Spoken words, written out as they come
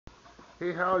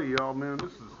Hey, howdy, y'all, man.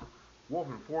 This is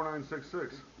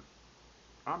Wolfen4966.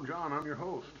 I'm John. I'm your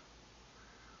host.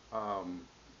 Um,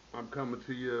 I'm coming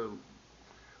to you.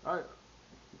 I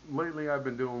lately I've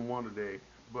been doing one a day,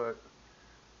 but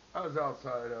I was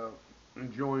outside,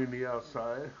 enjoying the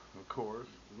outside. Of course,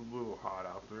 it's a little hot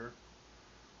out there,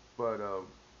 but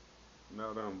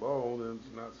now that I'm bald,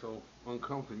 it's not so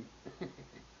uncomfy.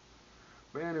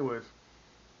 But anyways,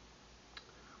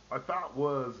 my thought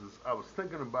was is I was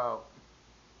thinking about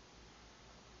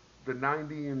the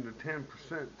 90 and the 10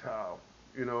 percentile,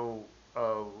 you know,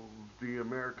 of the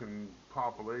American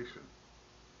population.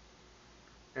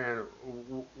 And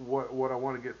what I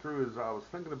want to get through is I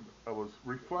was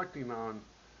reflecting on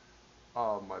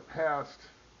my past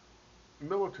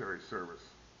military service.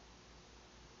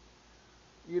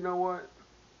 You know what?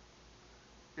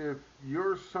 If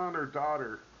your son or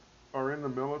daughter are in the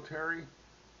military,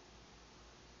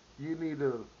 you need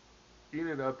to you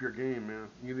need to up your game, man.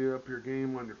 You need to up your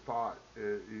game on your thought.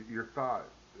 Your thought.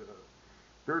 Uh,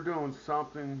 they're doing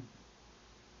something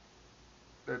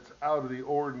that's out of the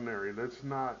ordinary. That's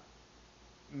not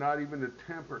even the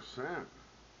 10%.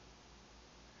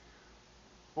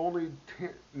 Only 10,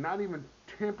 not even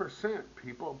 10%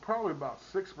 people, probably about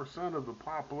 6% of the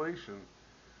population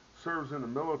serves in the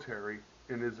military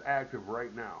and is active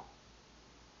right now.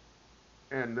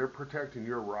 And they're protecting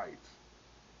your rights.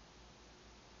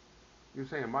 You're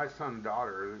saying my son and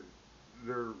daughter,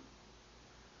 they're,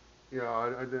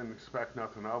 I didn't expect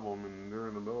nothing of them and they're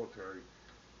in the military.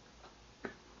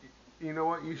 You know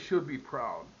what? You should be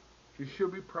proud. You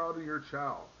should be proud of your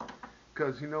child.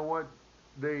 Because you know what?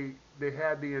 They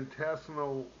had the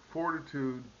intestinal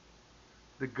fortitude,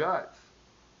 the guts,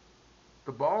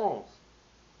 the balls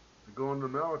to go into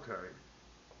the military.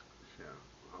 Yeah,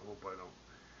 I hope I don't.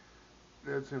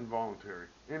 That's involuntary.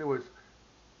 Anyways,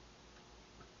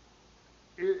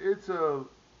 it's a.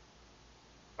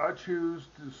 I choose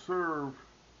to serve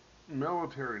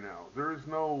military now. There is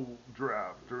no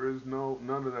draft. There is no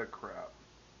none of that crap.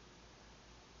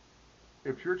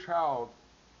 If your child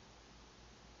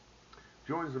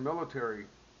joins the military,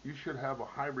 you should have a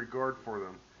high regard for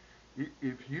them.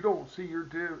 If you don't see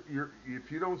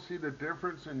if you don't see the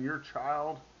difference in your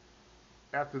child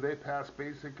after they pass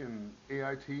basic and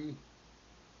AIT,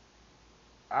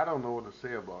 I don't know what to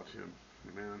say about you,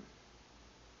 man.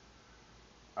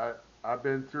 I I've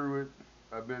been through it.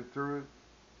 I've been through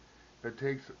it. It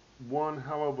takes one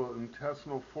hell of an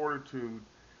intestinal fortitude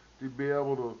to be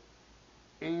able to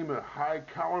aim a high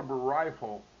caliber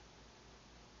rifle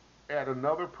at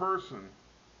another person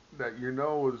that you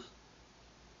know is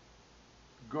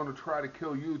going to try to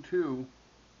kill you too.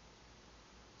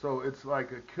 So it's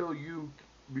like a kill you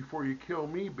before you kill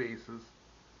me basis.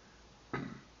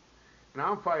 And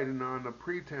I'm fighting on the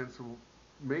pretense of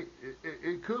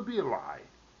it could be a lie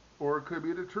or it could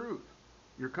be the truth.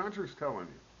 Your country's telling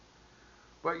you.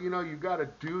 But you know, you got a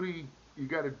duty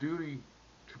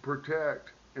to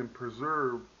protect and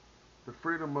preserve the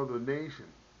freedom of the nation.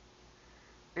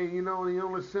 And you know, the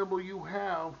only symbol you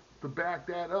have to back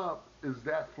that up is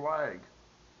that flag.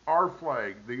 Our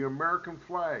flag, the American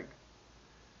flag.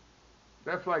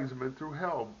 That flag's been through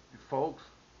hell, folks.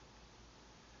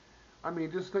 I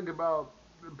mean, just think about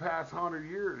the past 100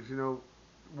 years,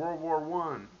 World War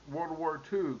One, World War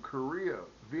Two, Korea,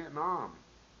 Vietnam,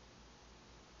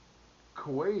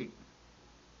 Kuwait,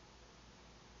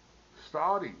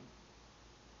 Saudi.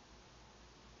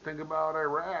 Think about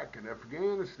Iraq and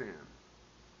Afghanistan.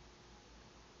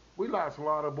 We lost a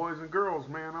lot of boys and girls,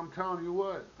 man. I'm telling you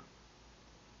what,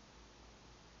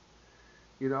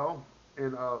 you know.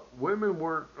 And women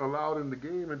weren't allowed in the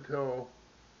game until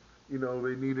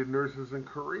they needed nurses in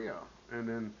Korea, and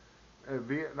then in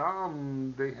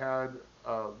Vietnam they had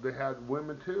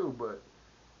women too. But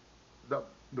the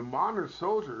the modern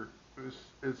soldier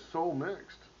is so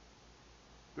mixed.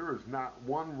 There is not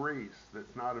one race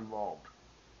that's not involved.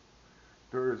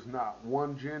 There is not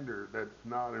one gender that's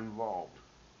not involved.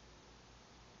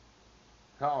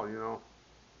 Hell,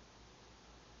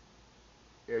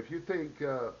 if you think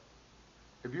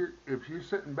if you're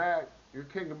sitting back, you're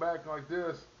kicking back like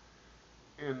this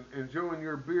and enjoying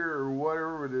your beer or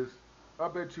whatever it is, I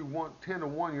bet you 10 to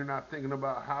 1 you're not thinking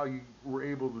about how you were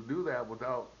able to do that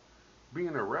without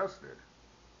being arrested.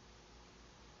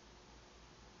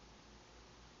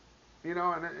 And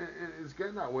it's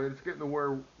getting that way. It's getting to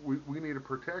where we need to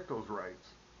protect those rights.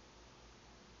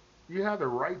 You have the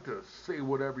right to say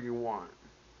whatever you want.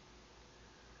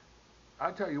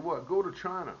 I tell you what, go to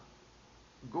China.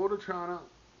 Go to China.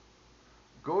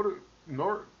 Go to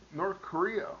North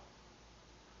Korea.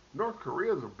 North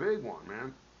Korea is a big one,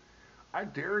 man. I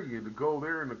dare you to go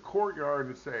there in the courtyard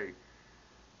and say,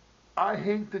 I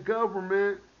hate the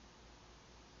government,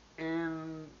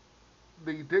 and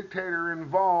the dictator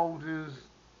involved is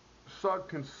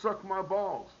can suck my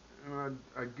balls. And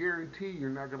I guarantee you're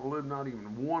not going to live not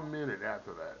even 1 minute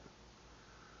after that,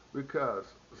 because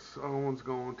someone's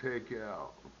going to take you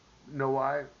out. Know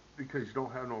why? Because you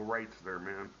don't have no rights there,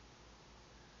 man.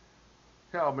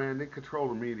 Hell, man, they control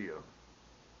the media.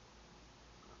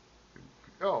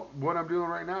 Oh, what I'm doing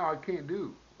right now, I can't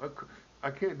do.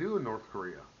 I can't do in North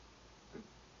Korea.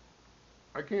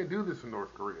 I can't do this in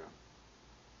North Korea.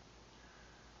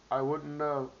 I wouldn't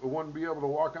be able to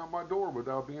walk out my door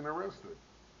without being arrested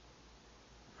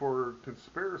for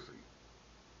conspiracy.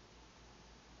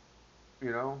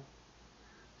 You know,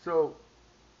 so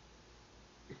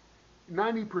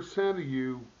 90% of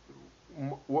you,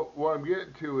 what I'm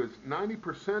getting to is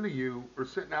 90% of you are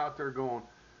sitting out there going,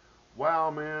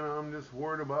 "Wow, man, I'm just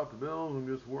worried about the bills. I'm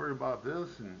just worried about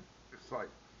this," and it's like,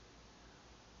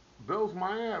 bills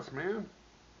my ass, man.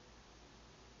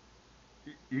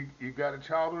 You got a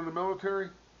child in the military?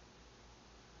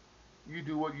 You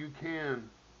do what you can.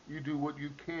 You do what you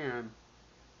can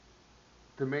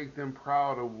to make them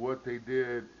proud of what they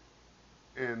did.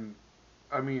 And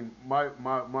I mean, my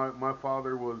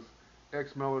father was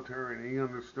ex-military, and he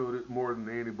understood it more than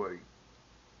anybody.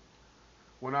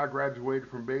 When I graduated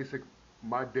from basic,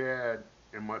 my dad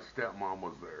and my stepmom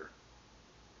was there.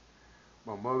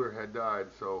 My mother had died,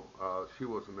 so she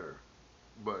wasn't there.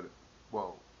 But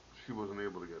well, she wasn't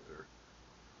able to get there.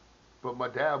 But my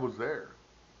dad was there.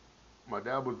 My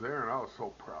dad was there, and I was so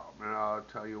proud, man. I'll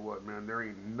tell you what, man. There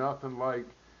ain't nothing like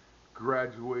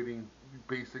graduating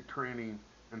basic training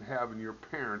and having your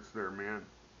parents there, man.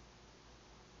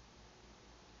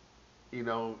 You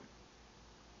know,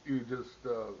 you just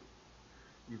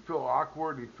you feel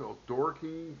awkward, you feel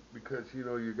dorky because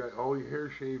you got all your hair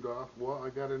shaved off. Well, I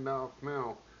got it off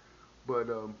now, but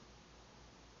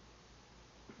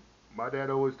my dad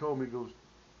always told me, he goes,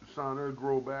 "Son, it'll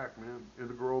grow back, man.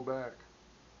 It'll grow back."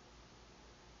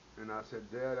 And I said,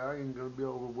 "Dad, I ain't gonna be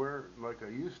able to wear it like I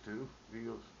used to." He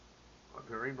goes,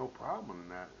 "There ain't no problem in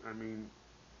that. I mean,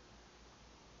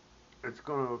 it's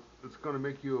gonna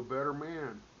make you a better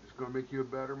man. It's gonna make you a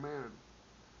better man.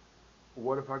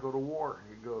 What if I go to war?"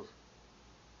 He goes,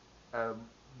 uh,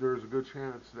 "There's a good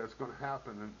chance that's gonna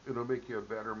happen, and it'll make you a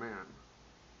better man."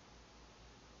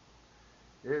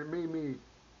 It made me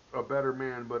a better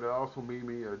man, but it also made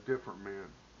me a different man.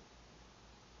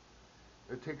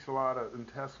 It takes a lot of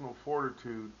intestinal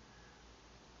fortitude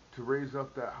to raise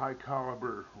up that high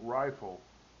caliber rifle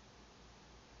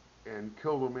and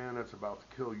kill the man that's about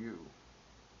to kill you.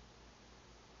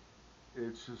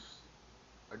 It's just,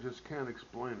 I just can't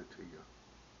explain it to you.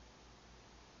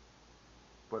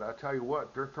 But I tell you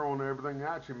what, they're throwing everything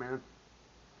at you, man.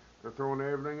 They're throwing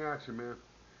everything at you, man.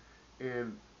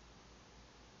 And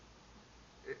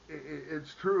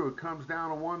it's true. It comes down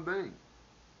to one thing.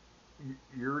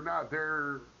 You're not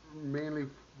there mainly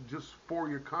just for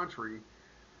your country.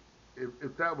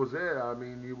 If that was it, I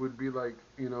mean, you would be like,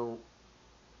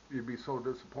 you'd be so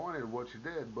disappointed in what you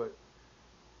did. But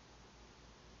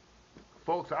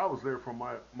folks, I was there for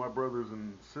my brothers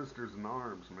and sisters in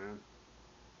arms, man.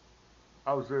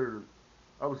 I was there to,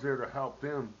 I was there to help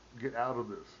them get out of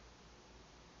this.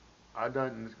 I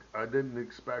didn't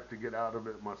expect to get out of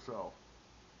it myself.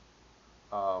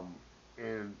 Um,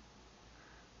 and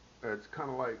it's kind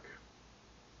of like,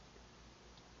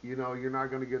 you're not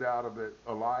going to get out of it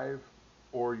alive,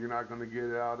 or you're not going to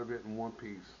get out of it in one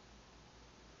piece.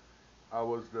 I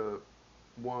was the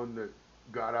one that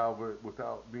got out of it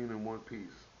without being in one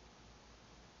piece.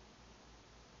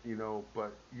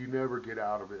 But you never get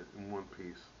out of it in one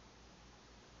piece.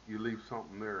 You leave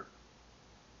something there.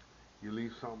 You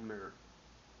leave something there.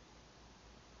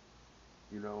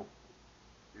 You know,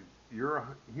 if you're a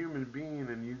human being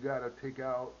and you got to take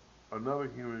out another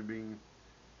human being,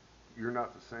 you're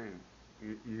not the same.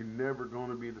 You're never going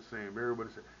to be the same. Everybody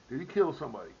said, "Did he kill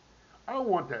somebody?" I don't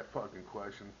want that fucking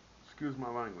question. Excuse my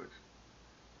language.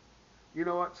 You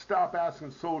know what? Stop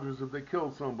asking soldiers if they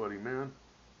killed somebody, man.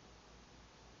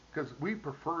 Because we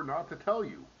prefer not to tell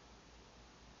you.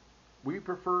 We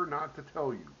prefer not to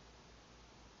tell you.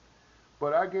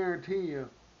 But I guarantee you,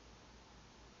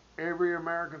 every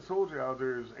American soldier out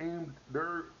there has aimed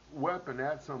their weapon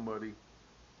at somebody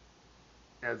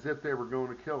as if they were going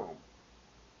to kill them.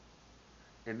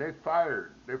 And they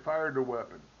fired. They fired their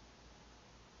weapon.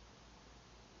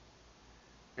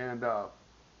 And the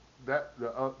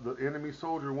enemy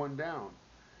soldier went down.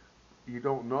 You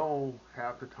don't know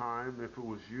half the time if it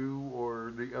was you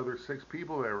or the other 6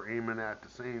 people that were aiming at the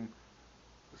same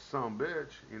some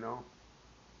bitch.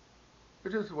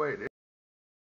 It's just the way it is.